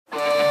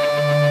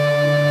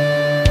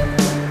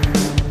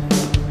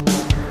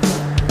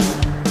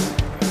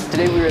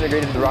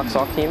integrated with the Rock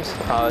Soft teams.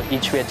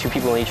 We had 2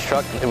 people in each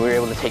truck, and we were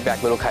able to take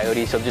back Little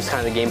Coyote. So just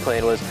kind of the game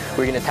plan was we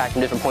were going to attack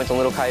from different points on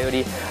Little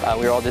Coyote.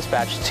 We were all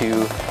dispatched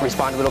to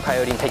respond to Little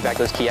Coyote and take back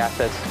those key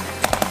assets.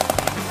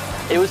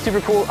 It was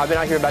super cool. I've been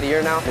out here about a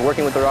year now, and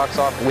working with the Rock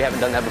Soft. We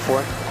haven't done that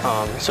before,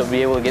 so to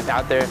be able to get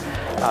out there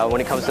when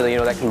it comes to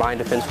that combined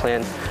defense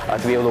plan,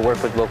 to be able to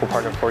work with local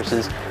partner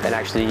forces and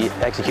actually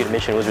execute a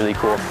mission was really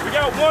cool. We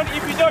got 1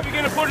 EPW, you're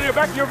going to put it in the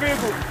back of your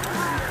vehicle.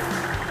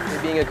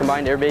 Being a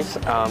combined air base,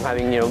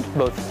 having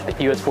both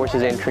U.S.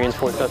 forces and Korean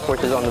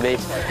forces on the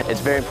base, it's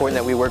very important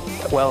that we work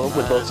well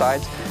with both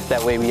sides.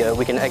 That way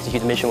we can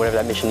execute the mission, whatever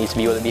that mission needs to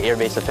be, whether it be air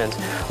base defense,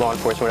 law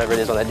enforcement, whatever it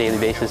is on that daily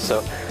basis. So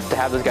to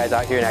have those guys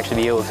out here and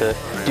actually be able to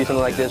do something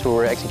like this where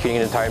we're executing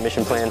an entire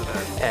mission plan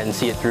and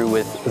see it through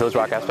with those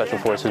Rock Out Special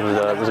Forces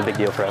was a big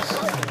deal for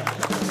us.